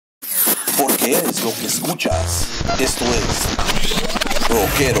porque eres lo que escuchas. Esto es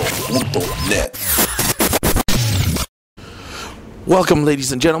Rockero.net. Welcome,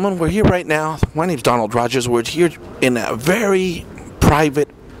 ladies and gentlemen. We're here right now. My name's Donald Rogers. We're here in a very private,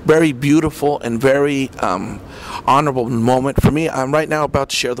 very beautiful, and very honorable moment for me. I'm right now about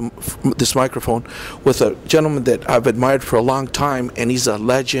to share this microphone with a gentleman that I've admired for a long time, and he's a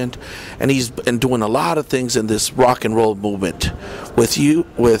legend, and he's been doing a lot of things in this rock and roll movement.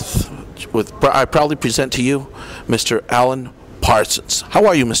 I proudly present to you Mr. Alan Parsons. How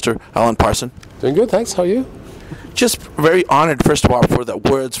are you, Mr. Alan Parsons? Doing good, thanks. How are you? Just very honored, first of all, for the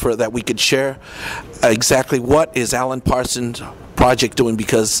words that we could share exactly what is Alan Parsons' project doing,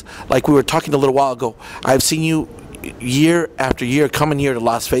 because like we were talking a little while ago, I've seen you year after year coming here to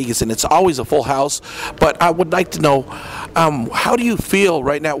Las Vegas, and it's always a full house. But I would like to know, how do you feel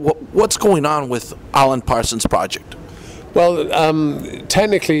right now? What's going on with Alan Parsons' project? Well,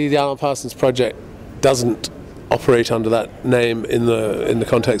 technically the Alan Parsons project doesn't operate under that name in the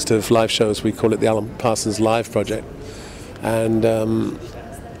context of live shows. We call it the Alan Parsons Live Project, and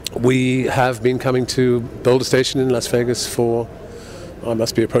we have been coming to Boulder Station in Las Vegas for I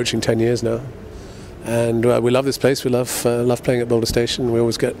must be approaching 10 years now, and we love this place. We love playing at Boulder Station. We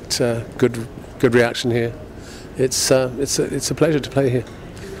always get good reaction here. It's a pleasure to play here.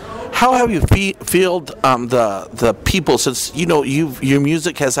 How have you felt the people, since your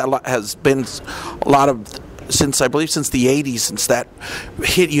music has been a lot of, since I believe since the 80s, since that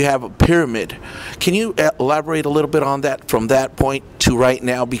hit you have a Pyramid. Can you elaborate a little bit on that from that point to right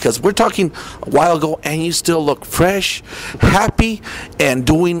now? Because we're talking a while ago and you still look fresh, happy, and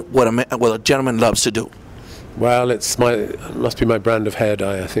doing what a gentleman loves to do. Well, it must be my brand of hair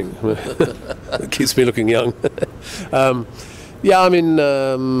dye, I think. It keeps me looking young. Yeah, I mean,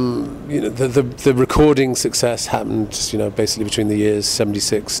 the recording success happened, basically between the years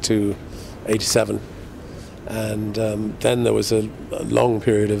 76 to 87. And then there was a long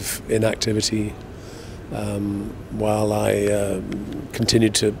period of inactivity while I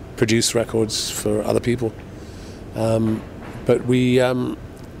continued to produce records for other people. But we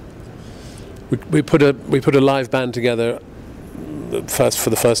put a live band together for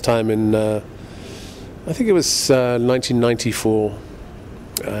the first time in I think it was 1994,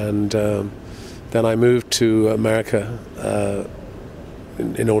 and then I moved to America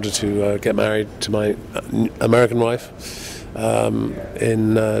in order to get married to my American wife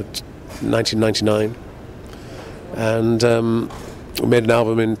in 1999, and we made an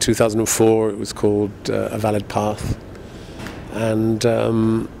album in 2004. It was called A Valid Path, and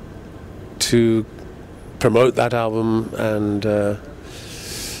to promote that album and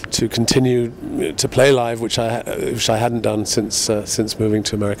to continue to play live, which I hadn't done since moving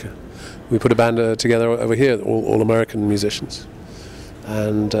to America, we put a band together over here, all American musicians,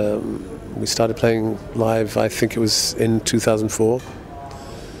 and we started playing live. I think it was in 2004,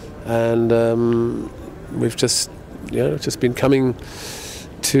 and we've just been coming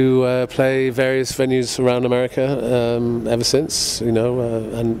to play various venues around America ever since,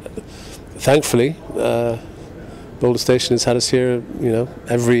 and thankfully. Boulder Station has had us here,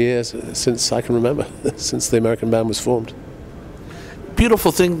 every year since I can remember, since the American band was formed.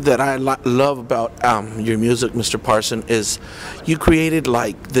 Beautiful thing that I love about your music, Mr. Parsons, is you created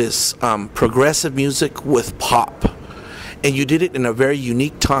like this progressive music with pop, and you did it in a very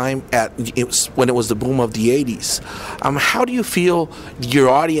unique time when it was the boom of the 80s. How do you feel your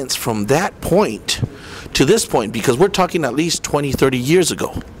audience from that point to this point? Because we're talking at least 20, 30 years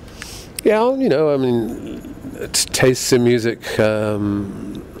ago. Yeah, I mean, tastes in music,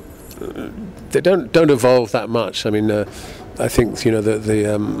 they don't evolve that much. I mean, I think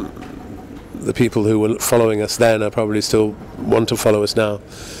the people who were following us then are probably still want to follow us now.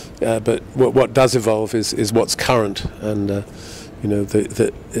 But what does evolve is what's current, and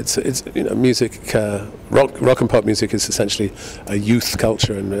it's music. Rock and pop music is essentially a youth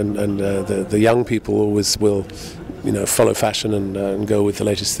culture, and the young people always will follow fashion and go with the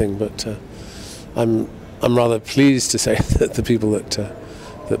latest thing. But I'm rather pleased to say that the people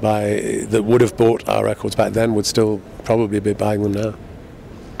that would have bought our records back then would still probably be buying them now.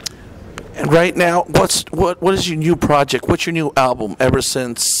 And right now, what is your new project? What's your new album? Ever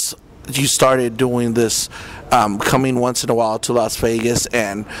since you started doing this, coming once in a while to Las Vegas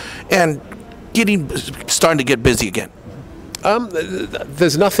and starting to get busy again.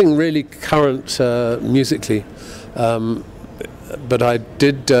 There's nothing really current musically. But I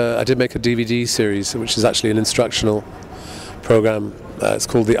did make a DVD series, which is actually an instructional program. It's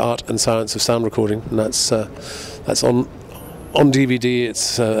called The Art and Science of Sound Recording, and that's on DVD.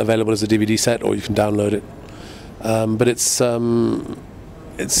 It's available as a DVD set, or you can download it. But it's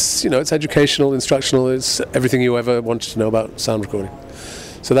it's it's educational, instructional. It's everything you ever wanted to know about sound recording.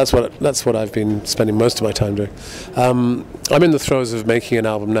 So that's what I've been spending most of my time doing. I'm in the throes of making an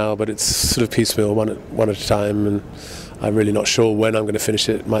album now, but it's sort of piecemeal, one at a time, and I'm really not sure when I'm going to finish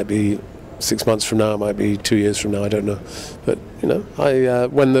it. It might be 6 months from now, it might be 2 years from now. I don't know. But I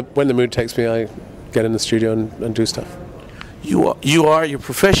when the mood takes me, I get in the studio and do stuff. Your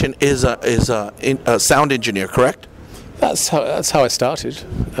profession is a sound engineer, correct? That's how I started,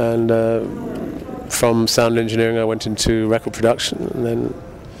 and from sound engineering I went into record production, and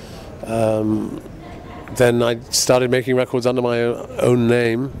then I started making records under my own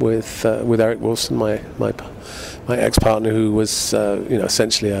name with Eric Wilson, my ex-partner, who was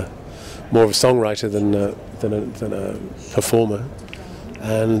essentially more of a songwriter than a performer,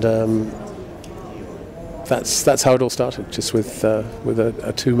 and that's how it all started, just with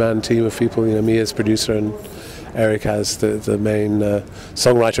a two-man team of people, me as producer and Eric as the main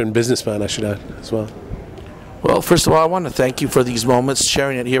songwriter and businessman, I should add, as well. Well, first of all, I want to thank you for these moments,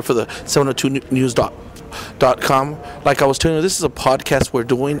 sharing it here for the 702news.com. Like I was telling you, this is a podcast we're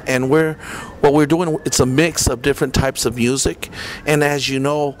doing, and what we're doing, it's a mix of different types of music. And as you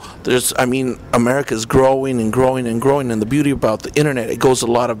know, America is growing and growing and growing, and the beauty about the internet, it goes a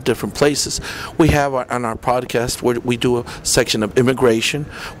lot of different places. We have on our podcast where we do a section of immigration,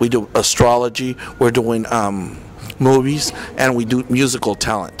 we do astrology, we're doing movies, and we do musical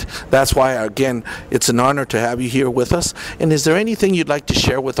talent. That's why, again, it's an honor to have you here with us. And is there anything you'd like to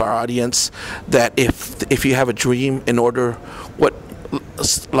share with our audience, that if you have a dream,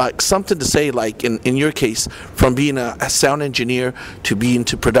 like something to say, like in your case, from being a sound engineer to being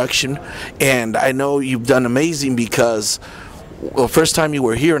to production? And I know you've done amazing, because first time you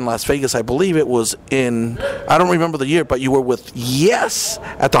were here in Las Vegas, I believe it was I don't remember the year, but you were with Yes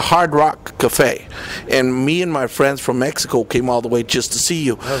at the Hard Rock Cafe, and me and my friends from Mexico came all the way just to see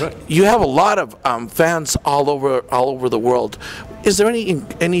you. Right. You have a lot of fans all over the world. Is there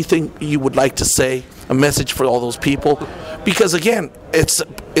anything you would like to say, a message for all those people? Because again, it's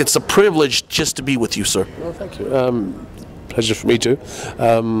a privilege just to be with you, sir. Well, thank you. Pleasure for me too.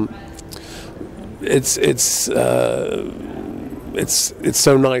 It's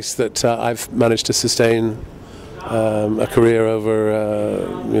so nice that I've managed to sustain a career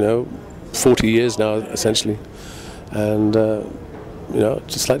over 40 years now, essentially, and I'd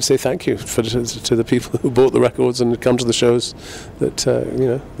just like to say thank you to the people who bought the records and come to the shows, that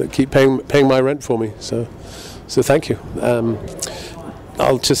that keep paying my rent for me. So thank you.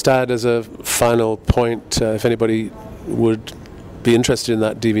 I'll just add as a final point, if anybody would be interested in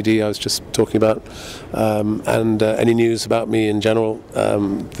that DVD I was just talking about, and any news about me in general,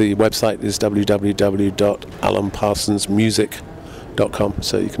 the website is www.alanparsonsmusic.com,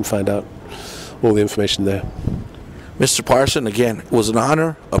 so you can find out all the information there. Mr. Parsons, again, it was an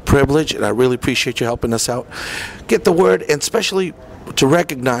honor, a privilege, and I really appreciate you helping us out. Get the word, and especially to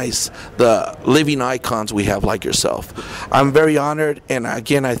recognize the living icons we have like yourself. I'm very honored, and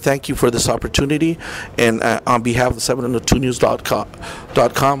again, I thank you for this opportunity, and on behalf of the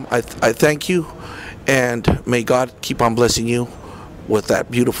 702news.com, I thank you, and may God keep on blessing you with that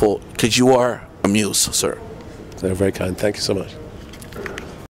beautiful, because you are a muse, sir. They're very kind. Thank you so much.